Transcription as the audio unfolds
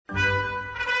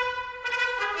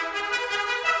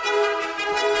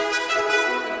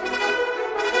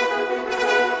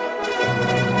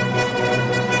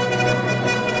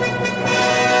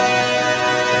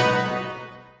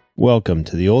Welcome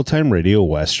to the Old Time Radio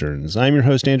Westerns. I'm your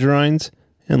host, Andrew Rhynes,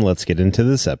 and let's get into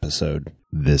this episode.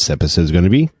 This episode is going to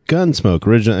be Gunsmoke,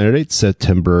 original air date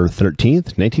September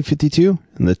 13th, 1952,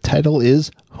 and the title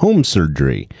is Home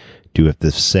Surgery. Do have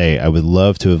to say, I would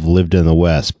love to have lived in the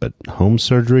West, but home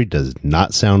surgery does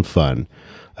not sound fun.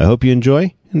 I hope you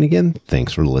enjoy, and again,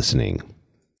 thanks for listening.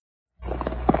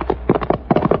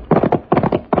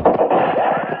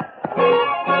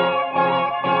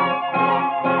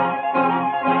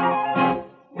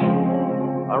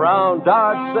 Around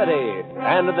Dodge City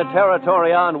and in the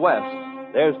territory on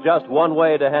west, there's just one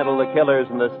way to handle the killers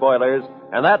and the spoilers,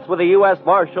 and that's with a U.S.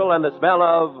 Marshal and the smell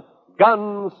of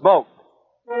Gunsmoke.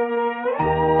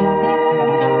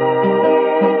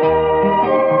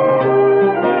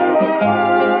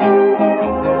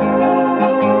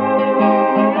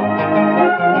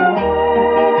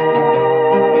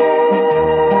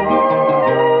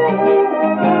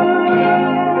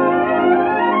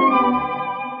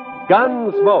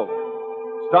 Gunsmoke,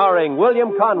 starring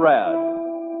William Conrad.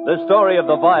 The story of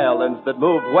the violence that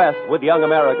moved west with young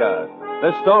America.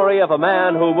 The story of a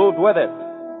man who moved with it.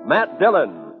 Matt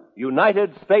Dillon,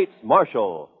 United States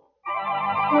Marshal.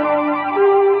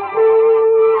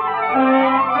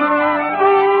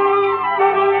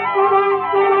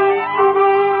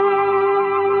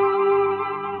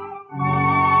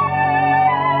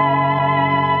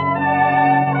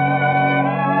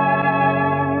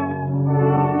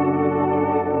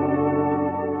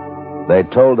 They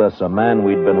told us a man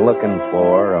we'd been looking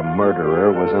for, a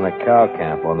murderer, was in a cow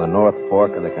camp on the North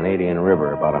Fork of the Canadian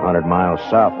River, about 100 miles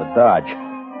south of Dodge.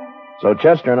 So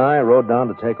Chester and I rode down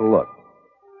to take a look.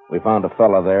 We found a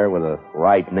fella there with a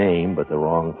right name, but the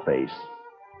wrong face.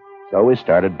 So we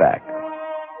started back.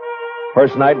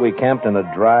 First night, we camped in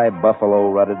a dry,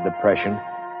 buffalo-rutted depression.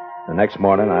 The next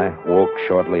morning, I woke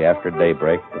shortly after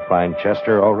daybreak to find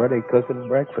Chester already cooking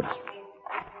breakfast.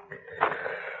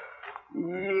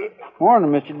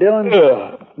 Morning, Mr. Dillon.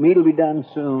 Meat'll be done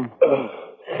soon.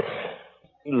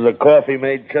 Is the coffee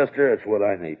made, Chester? That's what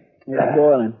I need. It's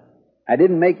boiling. I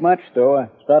didn't make much, though. I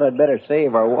thought I'd better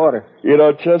save our water. You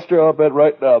know, Chester, I'll bet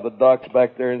right now the doc's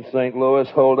back there in St. Louis,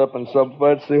 holed up in some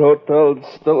fancy hotel and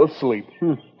still asleep.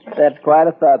 That's quite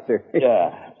a thought, sir.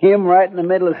 Yeah. Him right in the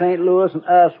middle of St. Louis and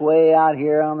us way out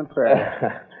here on the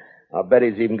prairie. I'll bet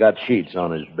he's even got sheets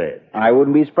on his bed. I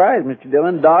wouldn't be surprised, Mr.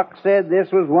 Dillon. Doc said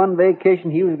this was one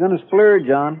vacation he was going to splurge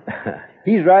on.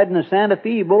 He's riding the Santa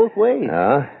Fe both ways.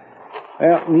 Huh?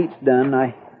 Well, meat's done.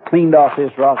 I cleaned off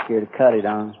this rock here to cut it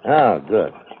on. Oh,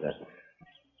 good.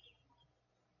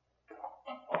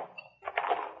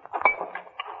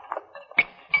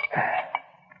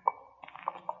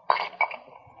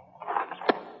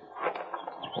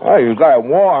 Oh, you got it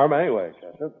warm anyway,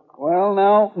 Chester. Well,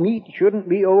 now, meat shouldn't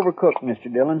be overcooked,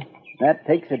 Mr. Dillon. That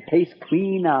takes the taste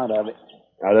clean out of it.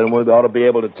 Now, then we ought to be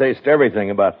able to taste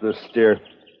everything about this steer.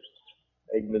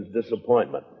 Eggman's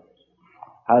disappointment.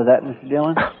 How's that, Mr.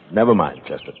 Dillon? Never mind,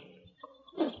 Chester.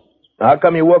 How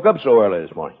come you woke up so early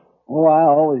this morning? Oh, I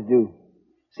always do.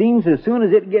 Seems as soon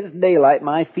as it gets daylight,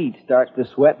 my feet start to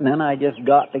sweat, and then I just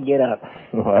got to get up.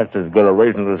 Well, that's as good a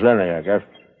reason as any, I guess.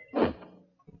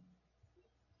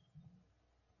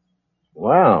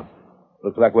 Wow.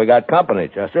 Looks like we got company,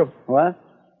 Chester. What?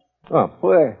 Oh.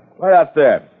 Where? Right out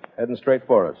there. Heading straight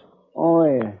for us. Oh,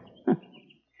 yeah.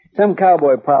 Some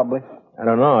cowboy, probably. I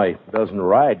don't know. He doesn't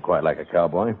ride quite like a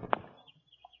cowboy.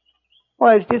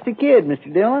 Why, it's just a kid,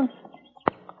 Mr. Dillon.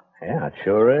 Yeah, it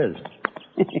sure is.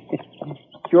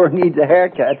 Sure needs a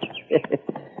haircut.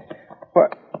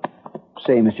 What?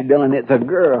 Say, Mr. Dillon, it's a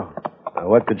girl.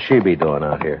 What could she be doing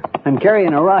out here? I'm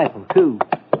carrying a rifle, too.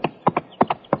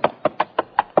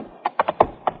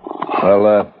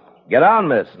 Well, get on,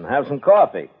 miss, and have some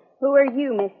coffee. Who are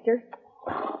you, mister?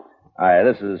 Hi,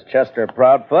 this is Chester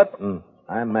Proudfoot, and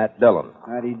I'm Matt Dillon.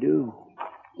 How do you do?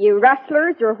 You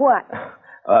rustlers or what?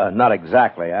 Not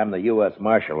exactly. I'm the U.S.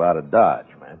 Marshal out of Dodge,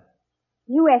 man.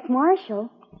 U.S.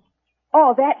 Marshal?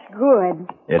 Oh, that's good.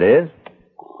 It is?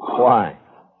 Why?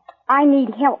 I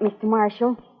need help, Mr.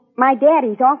 Marshal. My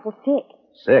daddy's awful sick.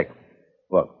 Sick?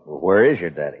 Well, where is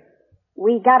your daddy?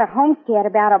 We got a homestead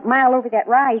about a mile over that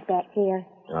rise back there.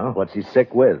 Oh, what's he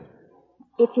sick with?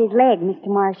 It's his leg, Mr.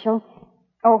 Marshal.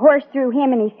 A horse threw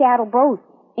him and his saddle both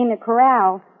in the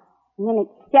corral, and then it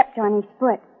stepped on his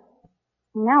foot.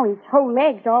 Now his whole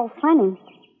leg's all funny.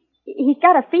 He's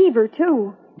got a fever,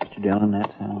 too. Mr. Dillon,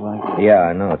 that sounds like it. Yeah,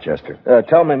 I know, Chester.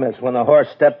 Tell me, miss, when the horse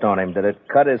stepped on him, did it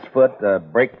cut his foot,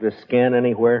 break the skin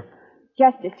anywhere?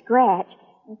 Just a scratch.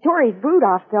 Tore his boot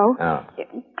off, though. Oh.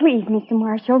 Please, Mr.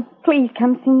 Marshal, please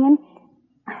come see him.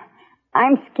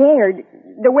 I'm scared,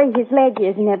 the way his leg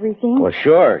is and everything. Well,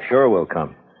 sure we'll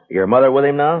come. Your mother with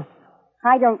him now?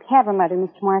 I don't have a mother,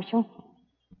 Mr. Marshall.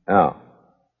 Oh.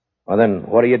 Well, then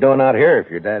what are you doing out here if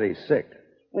your daddy's sick?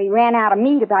 We ran out of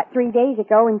meat about 3 days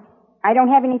ago, and I don't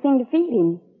have anything to feed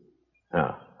him.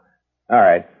 Oh. All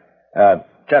right.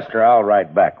 Chester, I'll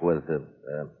ride back with...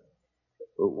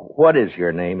 what is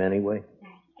your name, anyway?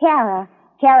 Tara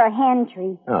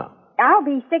Hantry. Oh. I'll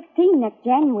be 16 next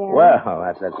January.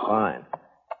 Well, that's fine.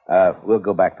 We'll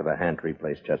go back to the Hantry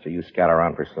place, Chester. You scout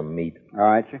around for some meat. All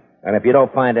right, sir. And if you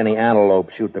don't find any antelope,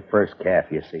 shoot the first calf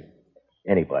you see.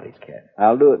 Anybody's calf.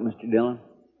 I'll do it, Mr. Dillon.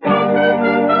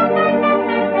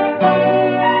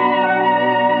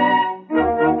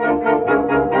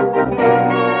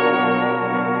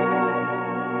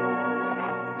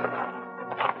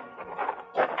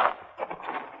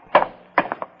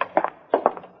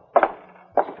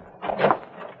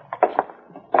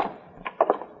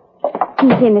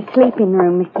 He's in the sleeping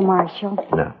room, Mr. Marshall.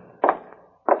 No.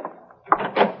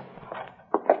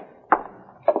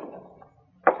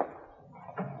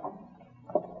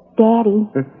 Daddy.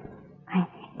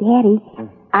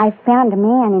 I found a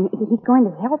man, and he's going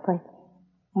to help us.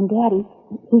 And, Daddy,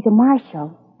 he's a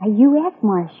marshal, a U.S.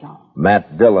 marshal.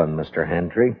 Matt Dillon, Mr.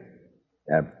 Hantry.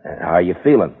 How are you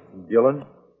feeling? Dillon?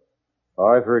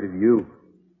 I've heard of you.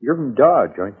 You're from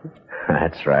Dodge, aren't you?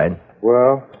 That's right.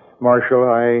 Well, Marshal,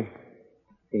 I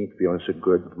ain't feeling so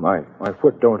good. My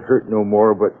foot don't hurt no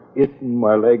more, but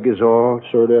my leg is all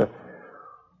sort of,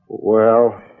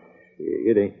 well,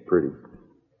 it ain't pretty.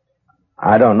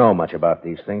 I don't know much about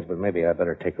these things, but maybe I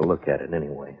better take a look at it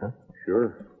anyway, huh?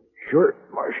 Sure,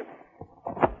 Marshal.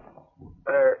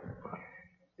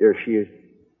 There she is.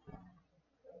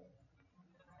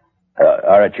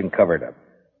 All right, you can cover it up.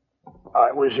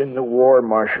 I was in the war,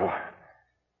 Marshal.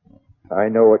 I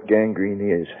know what gangrene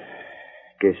is.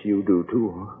 Guess you do,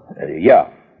 too, huh? Yeah.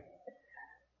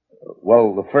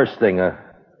 Well, the first thing, a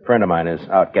friend of mine is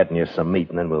out getting you some meat,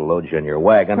 and then we'll load you in your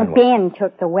wagon. Well, Ben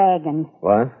took the wagon.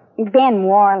 What? Ben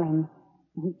Warling.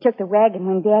 He took the wagon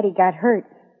when Daddy got hurt.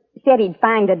 He said he'd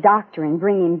find a doctor and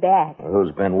bring him back. Well,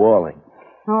 who's Ben Warling?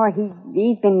 Oh,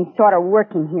 he's been sort of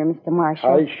working here, Mr. Marshall.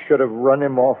 I should have run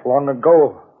him off long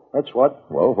ago. That's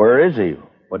what. Well, where is he?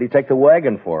 What'd he take the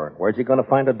wagon for? Where's he going to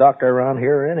find a doctor around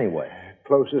here anyway?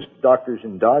 Closest doctor's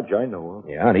in Dodge I know of.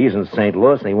 Yeah, and he's in St.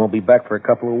 Louis, and he won't be back for a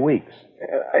couple of weeks.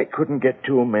 I couldn't get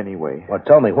to him anyway. Well,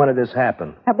 tell me, when did this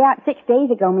happen? About 6 days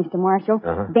ago, Mr. Marshall.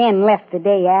 Uh-huh. Ben left the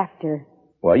day after.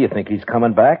 Well, you think he's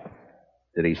coming back?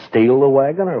 Did he steal the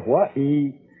wagon or what?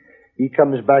 He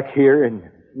comes back here and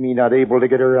me not able to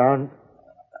get around.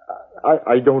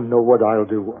 I don't know what I'll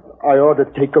do. I ought to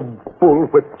take a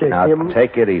bullwhip to him. Now,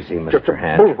 take it easy, Just Mr. a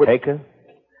Hand. bullwhip. Take it.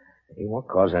 He won't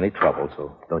cause any trouble,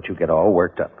 so don't you get all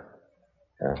worked up.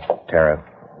 Tara,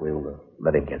 we'll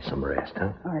let him get some rest,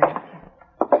 huh? All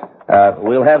right.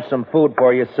 We'll have some food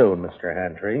for you soon, Mr.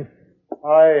 Hantry.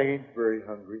 I ain't very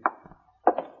hungry.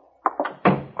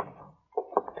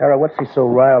 Tara, what's he so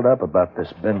riled up about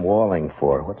this Ben Walling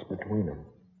for? What's between them?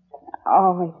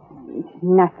 Oh, it's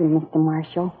nothing, Mr.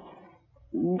 Marshall.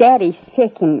 Daddy's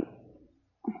sick, and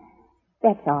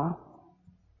that's all.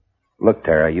 Look,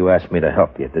 Tara, you asked me to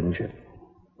help you, didn't you?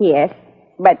 Yes,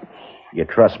 but... You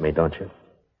trust me, don't you?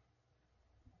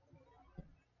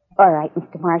 All right,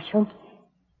 Mr. Marshall.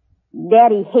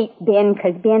 Daddy hates Ben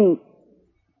because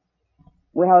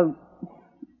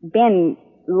Ben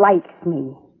likes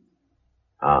me.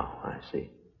 Oh, I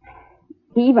see.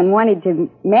 He even wanted to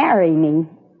marry me.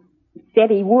 Said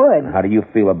he would. How do you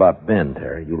feel about Ben,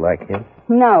 Tara? You like him?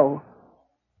 No.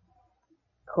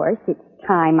 Of course, it's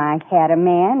time I had a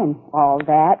man and all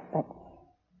that, but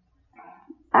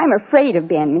I'm afraid of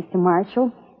Ben, Mr.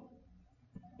 Marshall.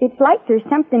 It's like there's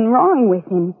something wrong with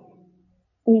him.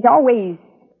 He's always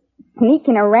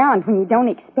sneaking around when you don't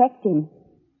expect him.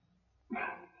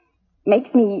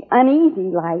 Makes me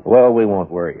uneasy, like. Well, we won't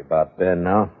worry about Ben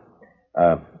now.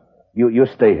 You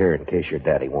stay here in case your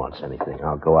daddy wants anything.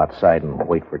 I'll go outside and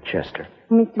wait for Chester.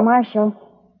 Mr. Marshall.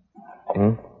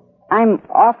 I'm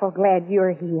awful glad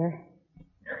you're here.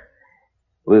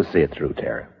 We'll see it through,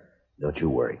 Tara. Don't you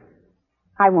worry.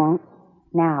 I won't.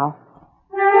 Now.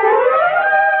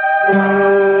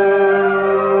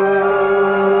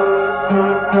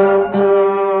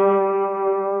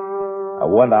 I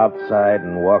went outside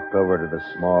and walked over to the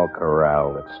small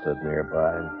corral that stood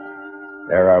nearby.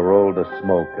 There I rolled a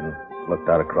smoke and looked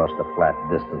out across the flat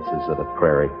distances of the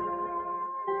prairie.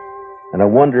 And I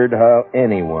wondered how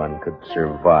anyone could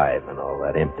survive in all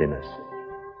that emptiness.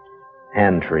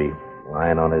 Hantry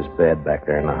lying on his bed back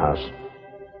there in the house.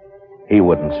 He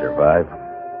wouldn't survive.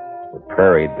 The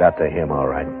prairie'd got to him all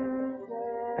right.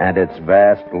 And its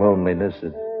vast loneliness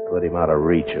had put him out of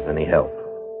reach of any help.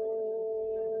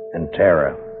 And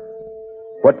Tara.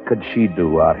 What could she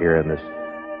do out here in this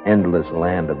endless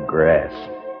land of grass?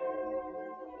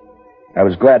 I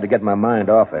was glad to get my mind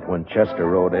off it when Chester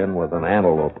rode in with an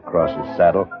antelope across his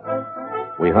saddle.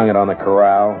 We hung it on the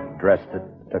corral, dressed it,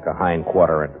 took a hind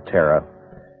quarter into Tara,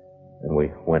 and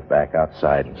we went back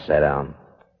outside and sat down.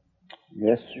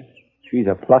 Yes, sir. She's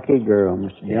a plucky girl,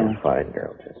 Mr. Dillon. Yeah, fine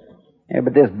girl, Chester. Yeah,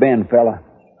 but this Ben fella,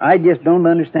 I just don't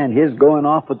understand his going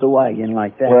off with the wagon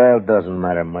like that. Well, it doesn't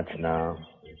matter much now.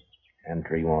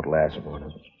 Entry won't last more than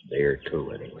a day or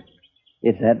two, anyway.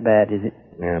 It's that bad, is it?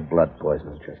 Yeah, blood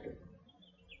poisoning, Chester.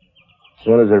 As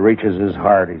soon as it reaches his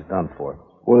heart, he's done for.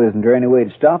 Well, isn't there any way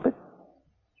to stop it?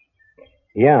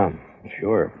 Yeah,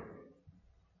 sure.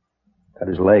 Cut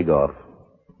his leg off.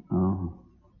 Oh.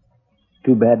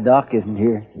 Too bad Doc isn't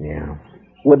here. Yeah.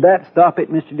 Would that stop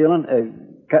it, Mr.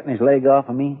 Dillon? Cutting his leg off,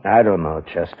 I mean? I don't know,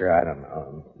 Chester. I don't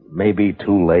know. Maybe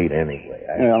too late anyway.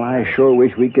 Well, I sure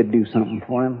wish we could do something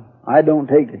for him. I don't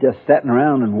take to just sitting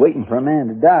around and waiting for a man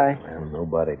to die. Well,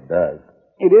 nobody does.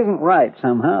 It isn't right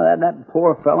somehow. That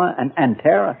poor fella and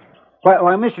Tara.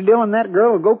 Why, Mr. Dillon, that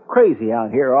girl will go crazy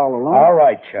out here all alone. All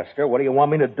right, Chester. What do you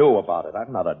want me to do about it?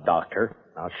 I'm not a doctor.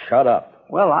 Now shut up.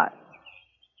 Well,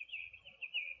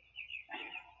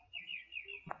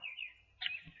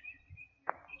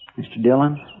 Mr.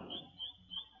 Dillon,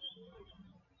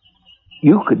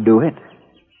 you could do it.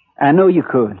 I know you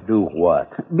could. Do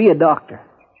what? Be a doctor.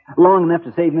 Long enough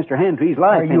to save Mr. Handry's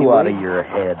life. Are you anyway. out of your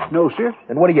head? No, sir.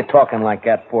 Then what are you talking like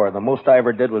that for? The most I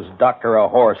ever did was doctor a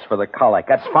horse for the colic.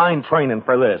 That's fine training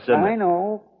for this, isn't it? I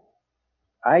know.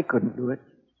 I couldn't do it.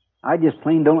 I just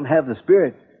plain don't have the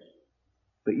spirit.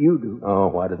 But you do. Oh,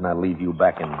 why didn't I leave you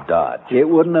back in Dodge? It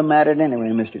wouldn't have mattered anyway,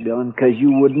 Mr. Dillon, because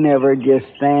you would never just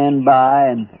stand by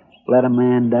and let a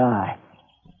man die.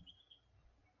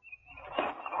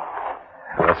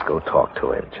 Let's go talk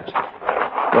to him, Chester.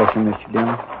 Yes, sir, Mr.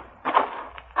 Dillon.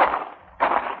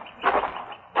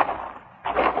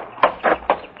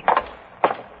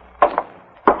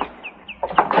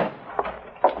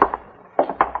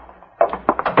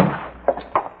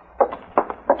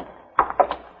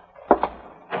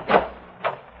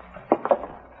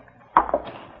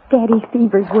 Daddy's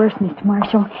fever's worse, Mr.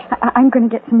 Marshall. I'm going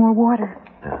to get some more water.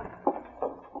 Yeah.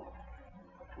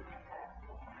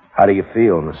 How do you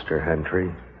feel, Mr.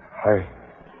 Hendry? I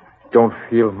don't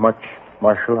feel much,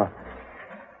 Marshal.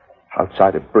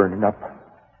 Outside of burning up.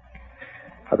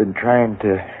 I've been trying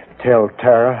to tell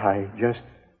Tara I just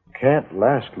can't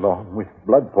last long with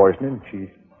blood poisoning. She's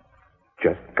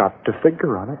just got to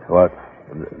figure on it. Well,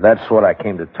 that's what I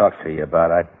came to talk to you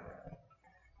about.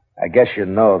 I guess you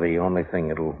know the only thing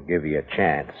that'll give you a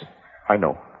chance. I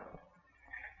know.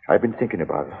 I've been thinking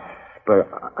about it. But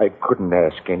I couldn't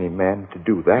ask any man to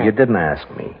do that. You didn't ask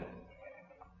me.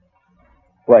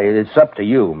 Well, it's up to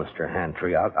you, Mr.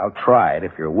 Hantry. I'll try it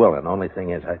if you're willing. The only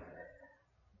thing is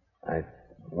I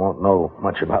won't know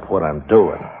much about what I'm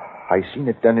doing. I seen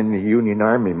it done in the Union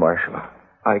Army, Marshal.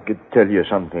 I could tell you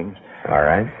some things. All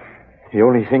right. The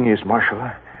only thing is, Marshal,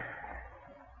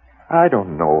 I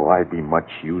don't know I'd be much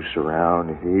use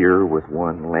around here with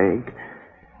one leg.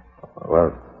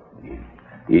 Well,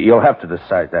 you'll have to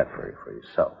decide that for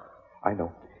yourself. I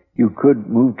know. You could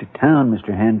move to town,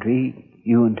 Mr. Hantry,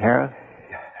 you and Tara.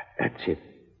 That's it,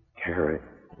 Tara.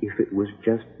 If it was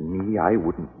just me, I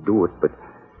wouldn't do it, but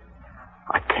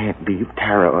I can't leave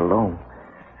Tara alone.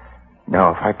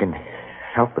 Now, if I can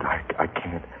help it, I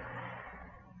can't.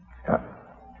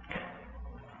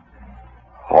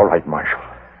 All right, Marshal.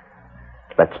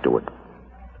 Let's do it.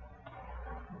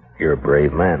 You're a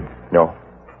brave man. No,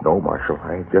 Marshal.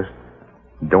 I just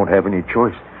don't have any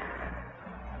choice.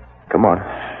 Come on.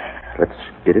 Let's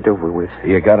get it over with.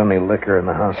 You got any liquor in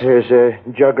the house? There's a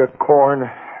jug of corn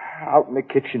out in the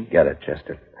kitchen. Get it,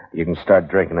 Chester. You can start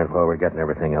drinking it while we're getting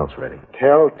everything else ready.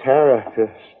 Tell Tara to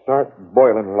start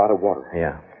boiling a lot of water.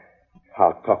 Yeah.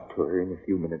 I'll talk to her in a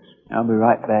few minutes. I'll be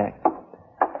right back.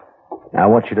 Now, I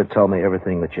want you to tell me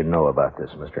everything that you know about this,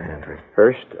 Mr. Hantry.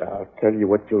 First, I'll tell you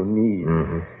what you'll need.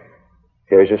 Mm-hmm.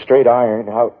 There's a straight iron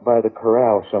out by the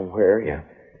corral somewhere. Yeah.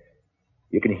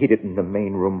 You can heat it in the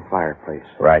main room fireplace.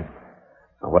 Right.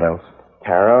 Now, what else?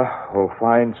 Tara will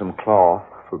find some cloth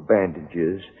for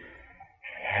bandages.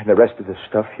 And the rest of the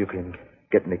stuff you can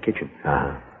get in the kitchen.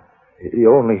 Uh-huh. The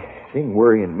only thing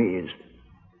worrying me is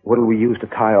what'll we use to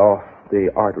tie off the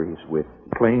arteries with?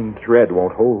 Plain thread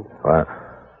won't hold. Well,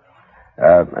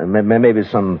 maybe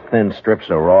some thin strips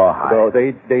of rawhide. No,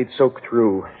 they'd soak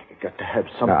through. You got to have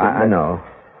something. No, I know.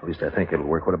 At least I think it'll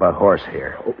work. What about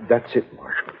horsehair? Oh, that's it,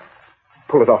 Marshal.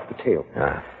 Pull it off the tail.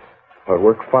 It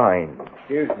worked fine.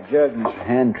 Here's the jug, Mr.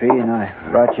 Handtree, and I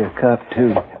brought you a cup,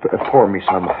 too. Pour me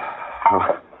some.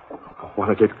 I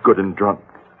want to get good and drunk.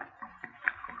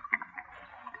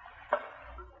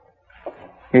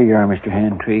 Here you are, Mr.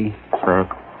 Handtree.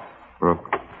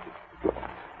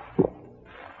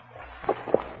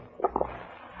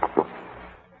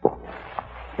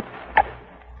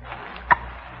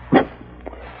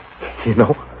 You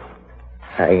know,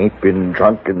 I ain't been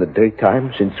drunk in the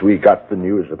daytime since we got the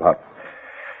news about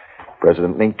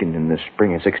President Lincoln in the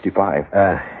spring of 65.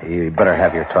 You better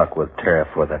have your talk with Tara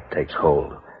before that takes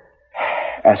hold.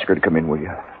 Ask her to come in, will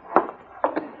you?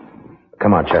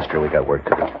 Come on, Chester, we got work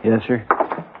to do. Yes, sir.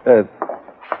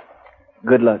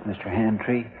 Good luck, Mr.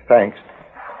 Handtree. Thanks.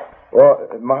 Well,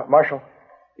 Marshal.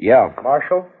 Yeah.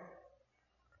 Marshal,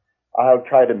 I'll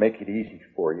try to make it easy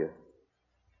for you.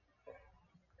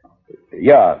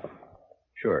 Yeah,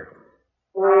 sure.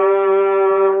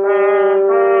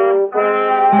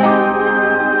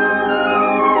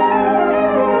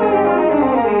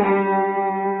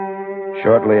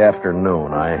 Shortly after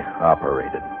noon, I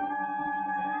operated.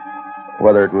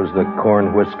 Whether it was the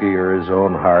corn whiskey or his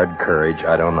own hard courage,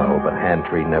 I don't know, but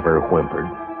Handtree never whimpered.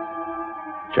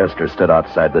 Chester stood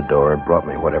outside the door and brought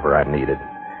me whatever I needed.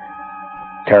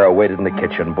 Tara waited in the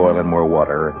kitchen, boiling more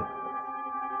water and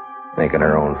thinking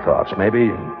her own thoughts. Maybe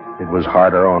it was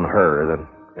harder on her than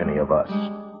any of us.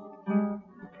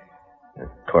 And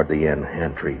toward the end,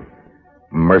 Handtree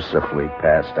mercifully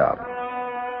passed out.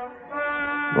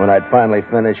 When I'd finally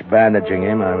finished bandaging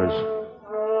him, I was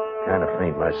kind of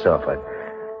faint myself. I'd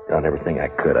done everything I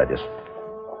could. I just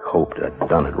hoped I'd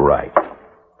done it right.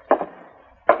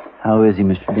 How is he,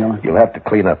 Mr. Dillon? You'll have to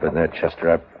clean up in there, Chester.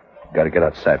 I've got to get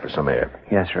outside for some air.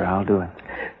 Yes, sir, I'll do it.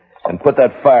 And put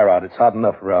that fire out. It's hot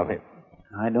enough around here.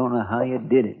 I don't know how you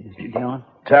did it, Mr. Dillon.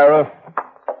 Tara?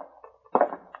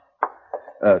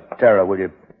 Tara, will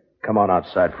you come on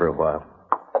outside for a while?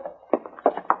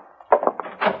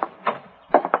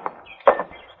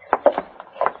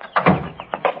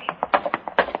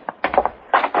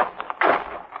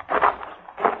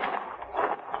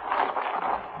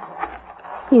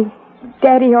 Is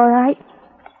Daddy all right?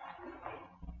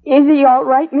 Is he all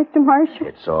right, Mr. Marshall?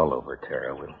 It's all over,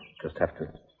 Tara. We'll just have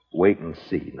to wait and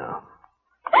see now.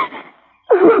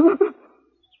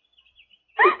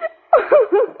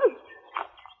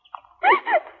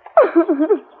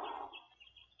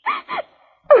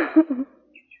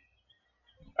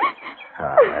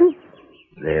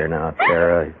 There now,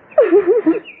 Tara.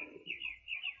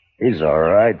 He's all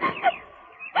right.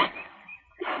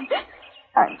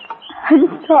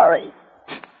 I'm sorry,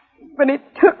 but it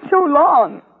took so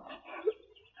long.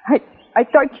 I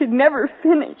thought you'd never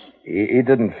finish. He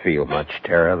didn't feel much,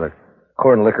 Tara. The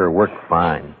corn liquor worked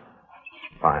fine.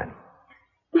 Fine.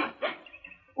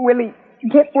 Will he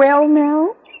get well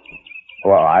now?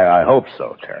 Well, I hope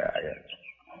so, Tara.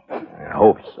 I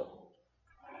hope so.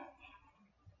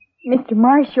 Mr.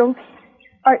 Marshall,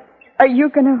 are you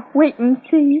going to wait and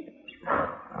see?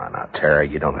 Oh, now, Tara,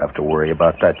 you don't have to worry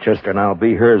about that, Chester, and I'll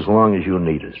be here as long as you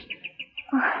need us.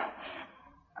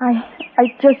 I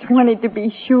just wanted to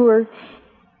be sure.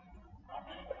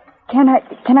 Can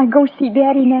I go see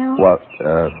Daddy now? Well,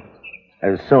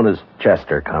 as soon as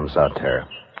Chester comes out, Tara,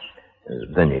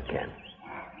 then you can.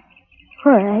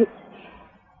 All right.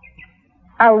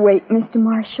 I'll wait, Mr.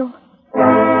 Marshall.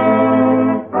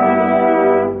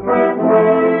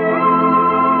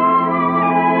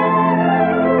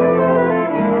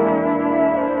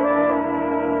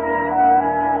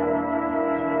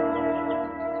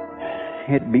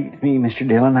 It beats me, Mr.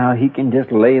 Dillon, how he can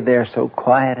just lay there so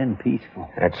quiet and peaceful.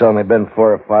 It's only been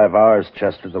 4 or 5 hours,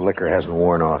 Chester. The liquor hasn't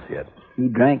worn off yet. He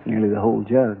drank nearly the whole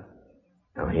jug.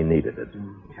 No, he needed it.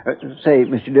 Say,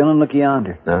 Mr. Dillon, look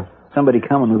yonder. Huh? Somebody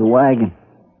coming with a wagon.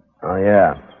 Oh,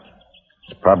 yeah.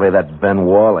 It's probably that Ben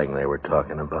Walling they were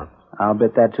talking about. I'll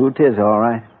bet that's who it is, all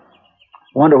right.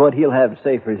 Wonder what he'll have to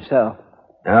say for himself.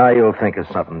 Ah, you'll think of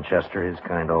something, Chester. His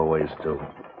kind always do.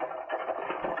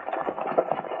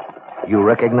 You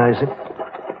recognize him?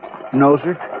 No,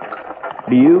 sir.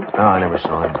 Do you? Oh, I never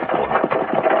saw him before.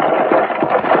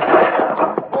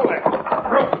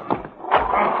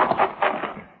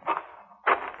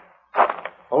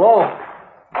 Hello?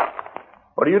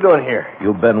 What are you doing here?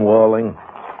 You Ben Walling?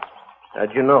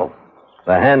 How'd you know?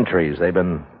 The Handtrees, they've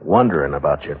been wondering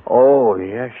about you. Oh,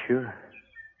 yeah, sure.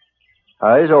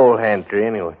 He's old Handtree,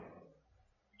 anyway.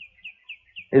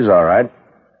 He's all right.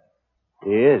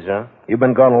 He is, huh? You've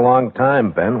been gone a long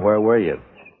time, Ben. Where were you?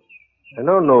 I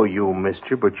don't know you,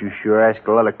 mister, but you sure ask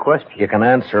a lot of questions. You can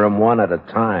answer them one at a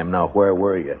time. Now, where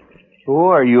were you? Who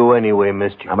are you anyway,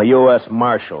 mister? I'm a U.S.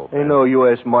 Marshal. Ain't no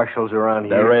U.S. Marshals around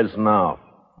here. There is now.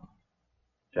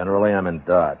 Generally, I'm in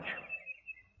Dodge.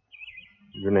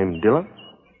 Your name Dillon?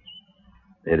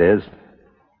 It is.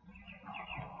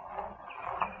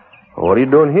 What are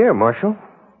you doing here, Marshal?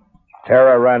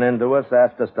 Tara ran into us,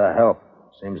 asked us to help.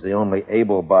 Seems the only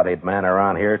able-bodied man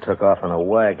around here took off in a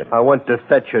wagon. I went to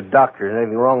fetch a doctor.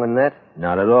 Anything wrong in that?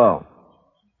 Not at all.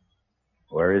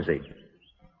 Where is he?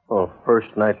 Well, first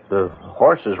night the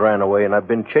horses ran away, and I've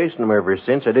been chasing them ever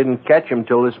since. I didn't catch him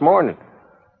till this morning.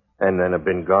 And then I've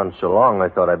been gone so long, I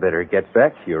thought I'd better get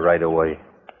back to you right away.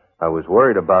 I was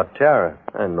worried about Tara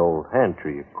and old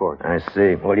Hantry, of course. I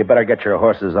see. Well, you better get your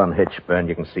horses unhitched, Ben.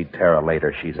 You can see Tara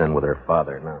later. She's in with her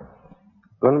father now.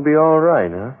 Gonna be all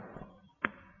right, huh?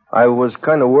 I was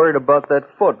kind of worried about that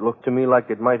foot. Looked to me like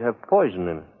it might have poison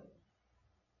in it.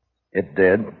 It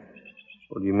did.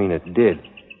 What do you mean it did?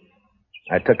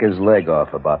 I took his leg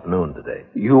off about noon today.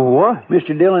 You what?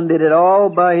 Mr. Dillon did it all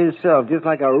by himself, just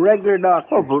like a regular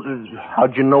doctor. Oh, but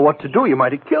how'd you know what to do? You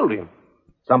might have killed him.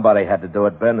 Somebody had to do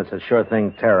it, Ben. It's a sure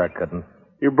thing Tara couldn't.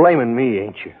 You're blaming me,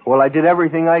 ain't you? Well, I did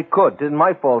everything I could. It isn't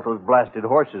my fault those blasted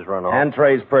horses run off.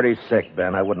 Antray's pretty sick,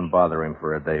 Ben. I wouldn't bother him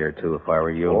for a day or two if I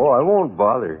were you. Oh, I won't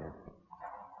bother you.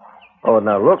 Oh,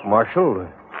 now look, Marshal.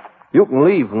 You can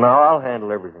leave now. I'll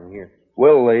handle everything here.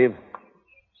 We'll leave.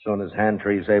 As soon as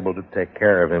Hantry's able to take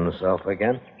care of himself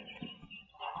again.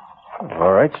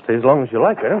 All right, stay as long as you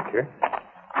like. I don't care.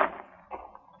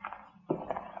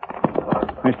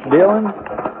 Mr. Dillon,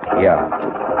 Yeah.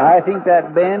 I think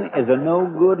that Ben is a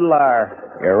no-good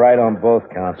liar. You're right on both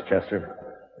counts, Chester.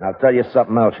 I'll tell you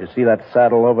something else. You see that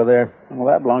saddle over there?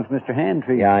 Well, that belongs to Mr.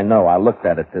 Hantry. Yeah, I know. I looked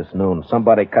at it this noon.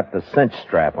 Somebody cut the cinch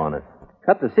strap on it.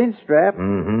 Cut the cinch strap?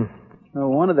 Mm-hmm. No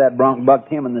wonder that bronc bucked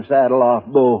him in the saddle off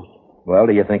Bull. Well,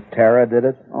 do you think Tara did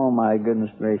it? Oh, my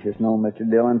goodness gracious, no, Mr.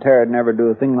 Dillon. Tara'd never do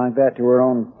a thing like that to her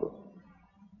own.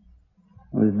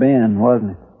 It was Ben,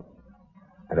 wasn't it?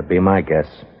 That'd be my guess.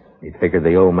 He figured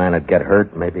the old man would get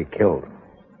hurt, maybe killed.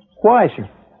 Why, sir?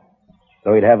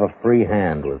 So he'd have a free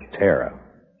hand with Tara.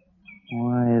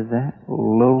 Why, is that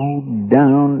low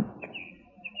down?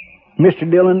 Mr.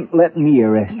 Dillon, let me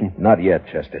arrest him. Not yet,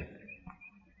 Chester.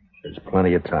 There's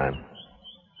plenty of time.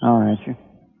 All right, sir.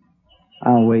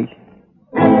 I'll wait.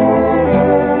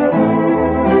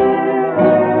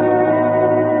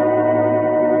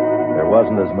 There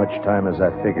wasn't as much time as I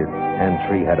figured.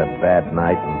 Hantry had a bad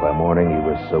night, and by morning he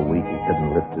was so weak he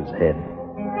couldn't lift his head.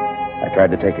 I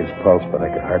tried to take his pulse, but I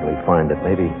could hardly find it.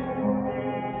 Maybe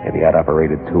I'd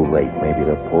operated too late. Maybe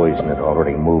the poison had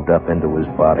already moved up into his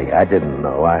body. I didn't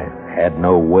know. I had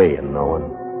no way of knowing.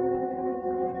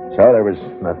 So there was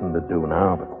nothing to do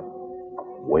now but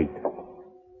wait.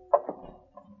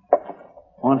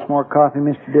 Want some more coffee,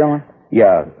 Mr. Dillon?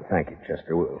 Yeah, thank you,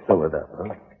 Chester. We'll fill it up,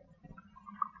 huh?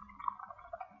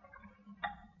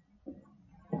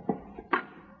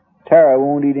 Tara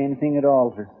won't eat anything at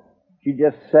all, sir. She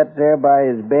just sat there by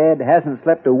his bed, hasn't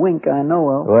slept a wink I know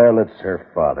of. Well, it's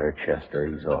her father, Chester.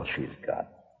 He's all she's got.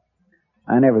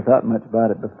 I never thought much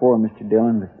about it before, Mr.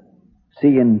 Dillon, but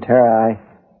seeing Tara,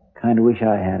 I kind of wish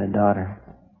I had a daughter.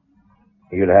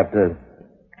 You'd have to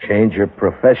change your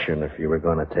profession if you were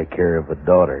going to take care of a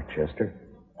daughter, Chester.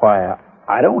 Why,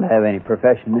 I don't have any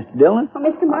profession, Mr. Dillon. Oh,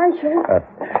 Mr. Marshall.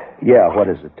 Yeah, what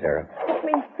is it, Tara?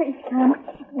 Please come.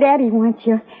 Daddy wants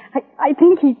you. I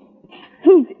think he's...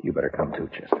 You better come too,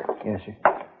 Chester. Yes, sir.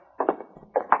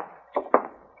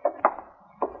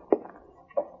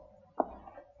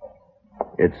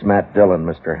 It's Matt Dillon,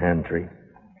 Mr. Hantry.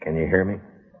 Can you hear me?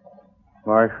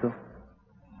 Marshal,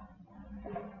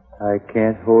 I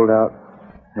can't hold out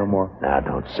no more. Now,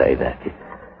 don't say that.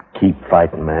 Keep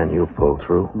fighting, man. You'll pull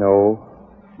through. No,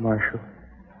 Marshal.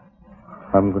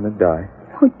 I'm going to die.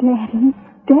 Oh, Daddy.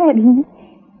 Daddy.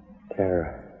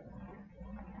 Tara.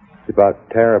 It's about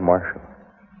Tara, Marshal.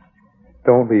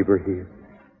 Don't leave her here.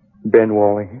 Ben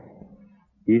Walling,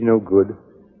 he's no good.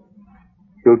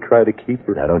 He'll try to keep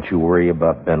her. Now, don't you worry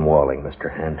about Ben Walling, Mr.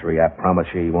 Hantry. I promise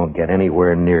you he won't get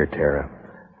anywhere near Tara.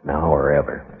 Now or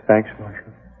ever. Thanks,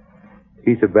 Marshal.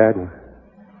 He's a bad one.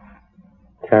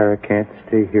 Tara can't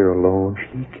stay here alone.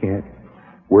 She can't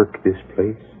work this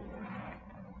place.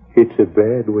 It's a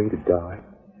bad way to die.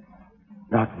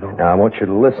 Not knowing. Now, I want you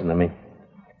to listen to me.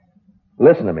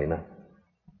 Listen to me now.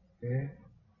 Yeah?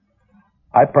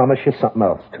 I promise you something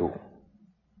else, too.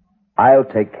 I'll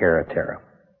take care of Tara.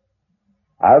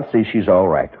 I'll see she's all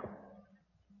right.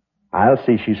 I'll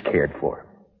see she's cared for.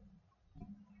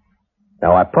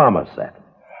 Now, I promise that.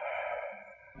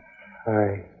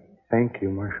 I thank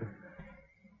you, Marshal.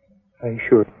 I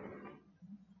sure.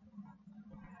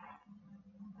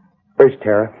 Where's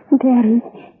Tara? Daddy,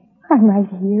 I'm right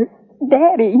here.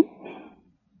 Daddy.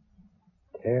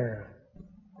 Tara.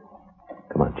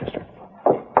 Come on, Chester.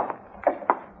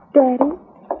 Daddy.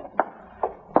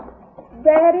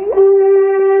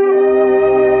 Daddy.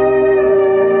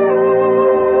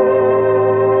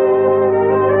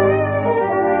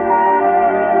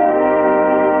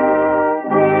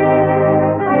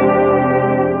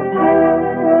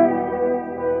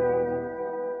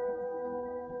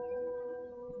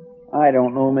 I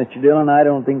don't know, Mr. Dillon. I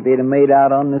don't think they'd have made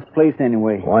out on this place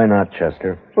anyway. Why not,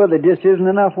 Chester? Well, there just isn't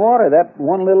enough water. That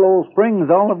one little old spring's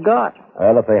all I've got.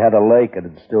 Well, if they had a lake,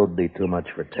 it'd still be too much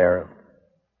for Tara.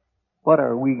 What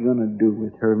are we going to do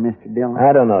with her, Mr. Dillon?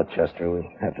 I don't know, Chester. We'll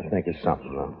have to think of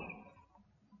something, though.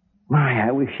 My,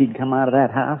 I wish she'd come out of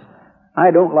that house.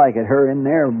 I don't like it, her in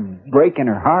there breaking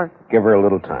her heart. Give her a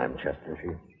little time, Chester.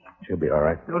 She'll be all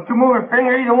right. Don't you move a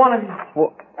finger, either one of you.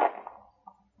 Well,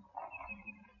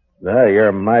 No,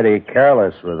 you're mighty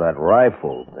careless with that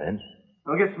rifle, Ben.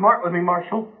 Don't get smart with me,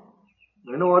 Marshal.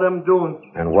 I know what I'm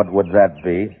doing. And what would that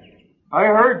be? I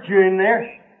heard you in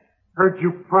there. Heard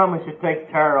you promise to take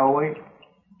Tara away.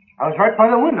 I was right by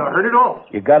the window. I heard it all.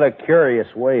 You got a curious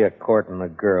way of courting a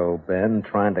girl, Ben,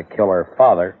 trying to kill her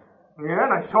father. Yeah,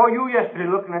 and I saw you yesterday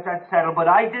looking at that saddle, but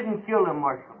I didn't kill him,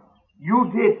 Marshal.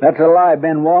 You did. that's a lie,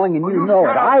 Ben Walling, and Well, you you know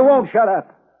shut it. up. I won't shut up.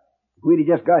 If we'd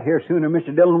have just got here sooner,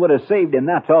 Mr. Dillon would have saved him,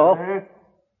 that's all. It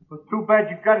was too bad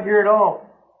you got here at all.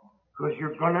 Because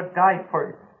you're going to die for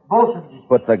it. Both of you.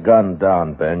 Put the gun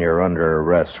down, Ben. You're under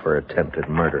arrest for attempted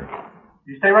murder.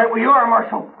 You stay right where you are,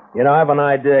 Marshal. You know, I have an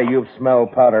idea you've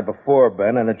smelled powder before,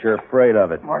 Ben, and that you're afraid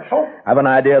of it. Marshal? I have an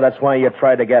idea that's why you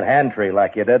tried to get hand-tree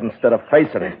like you did instead of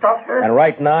facing it. Stop her. And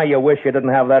right now you wish you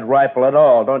didn't have that rifle at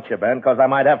all, don't you, Ben? Because I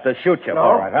might have to shoot you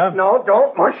for it, huh? No,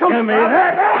 don't, Marshal. Give me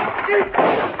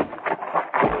that.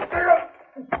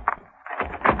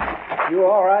 You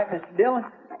all right, Mr. Dillon?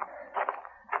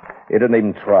 He didn't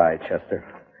even try, Chester.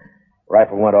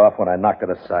 Rifle went off when I knocked it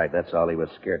aside. That's all. He was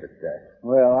scared to death.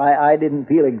 Well, I didn't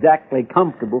feel exactly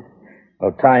comfortable.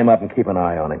 Well, tie him up and keep an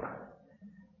eye on him.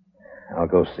 I'll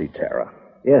go see Tara.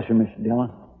 Yes, sir, Mr. Dillon.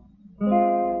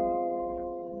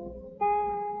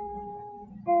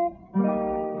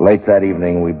 Late that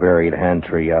evening, we buried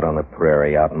Hand-Tree out on the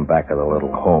prairie, out in back of the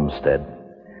little homestead.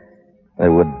 They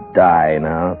would die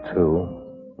now, too,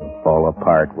 and fall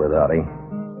apart without him.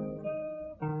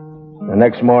 The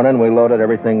next morning, we loaded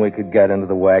everything we could get into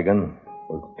the wagon.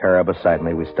 With Tara beside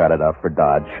me, we started out for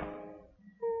Dodge.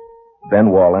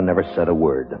 Ben Wallen never said a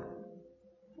word.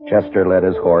 Chester led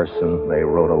his horse, and they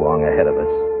rode along ahead of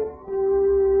us.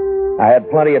 I had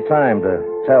plenty of time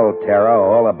to tell Tara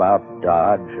all about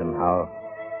Dodge and how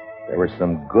there were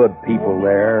some good people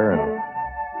there and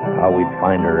how we'd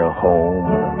find her a home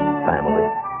and family.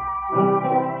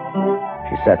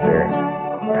 She sat there,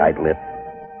 tight-lipped.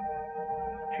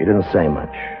 She didn't say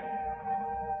much,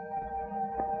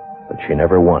 but she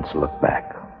never once looked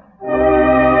back.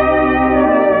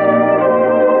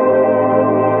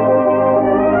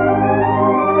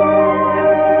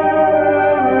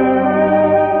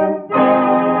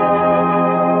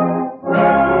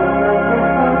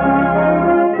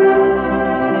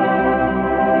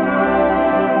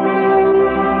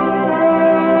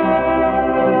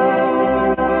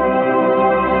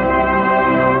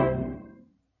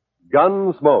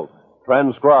 Gunsmoke,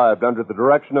 transcribed under the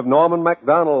direction of Norman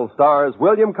Macdonnell, stars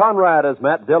William Conrad as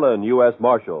Matt Dillon, U.S.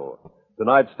 Marshal.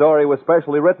 Tonight's story was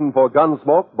specially written for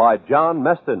Gunsmoke by John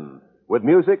Meston, with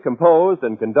music composed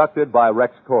and conducted by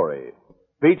Rex Koury.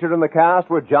 Featured in the cast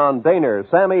were John Dehner,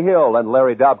 Sammie Hill, and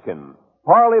Larry Dobkin.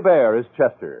 Parley Baer is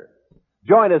Chester.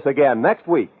 Join us again next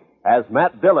week as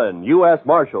Matt Dillon, U.S.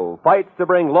 Marshal, fights to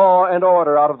bring law and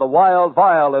order out of the wild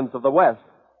violence of the West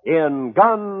in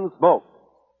Gunsmoke.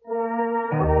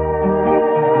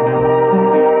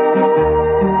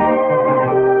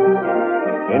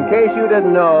 In case you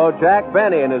didn't know, Jack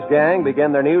Benny and his gang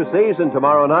begin their new season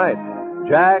tomorrow night.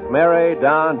 Jack, Mary,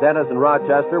 Don, Dennis, and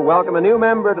Rochester welcome a new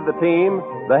member to the team,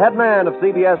 the head man of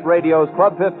CBS Radio's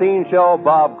Club 15 show,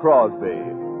 Bob Crosby.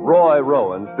 Roy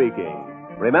Rowan speaking.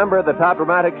 Remember, the top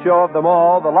dramatic show of them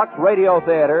all, the Lux Radio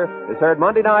Theater, is heard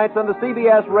Monday nights on the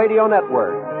CBS Radio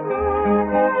Network.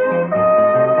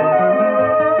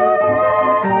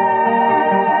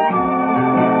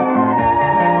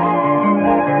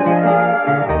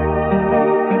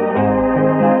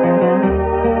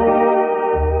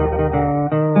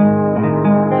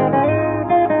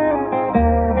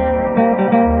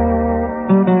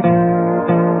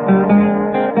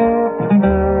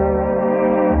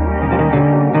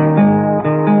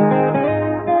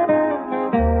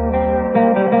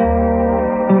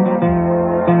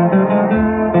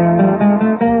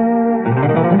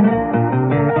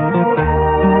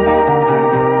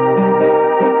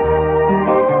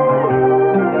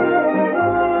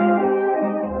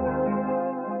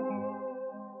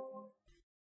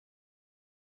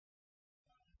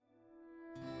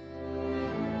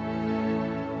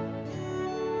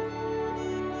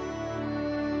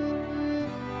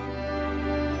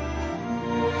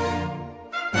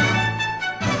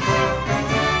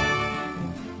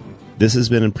 This has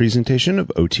been a presentation of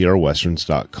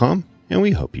OTRWesterns.com, and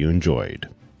we hope you enjoyed.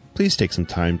 Please take some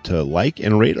time to like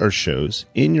and rate our shows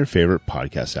in your favorite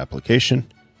podcast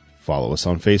application. Follow us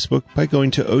on Facebook by going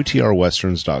to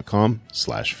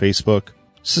OTRWesterns.com/Facebook.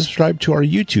 Subscribe to our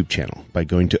YouTube channel by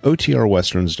going to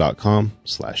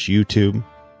OTRWesterns.com/YouTube.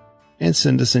 And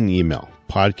send us an email,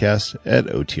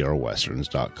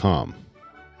 podcast@OTRWesterns.com.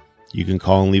 You can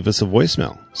call and leave us a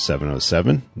voicemail,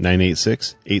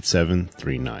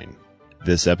 707-986-8739.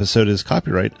 This episode is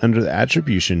copyright under the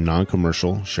Attribution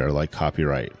Non-Commercial Share Alike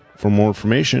Copyright. For more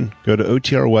information, go to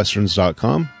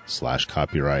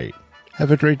OTRWesterns.com/copyright.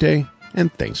 Have a great day,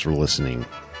 and thanks for listening.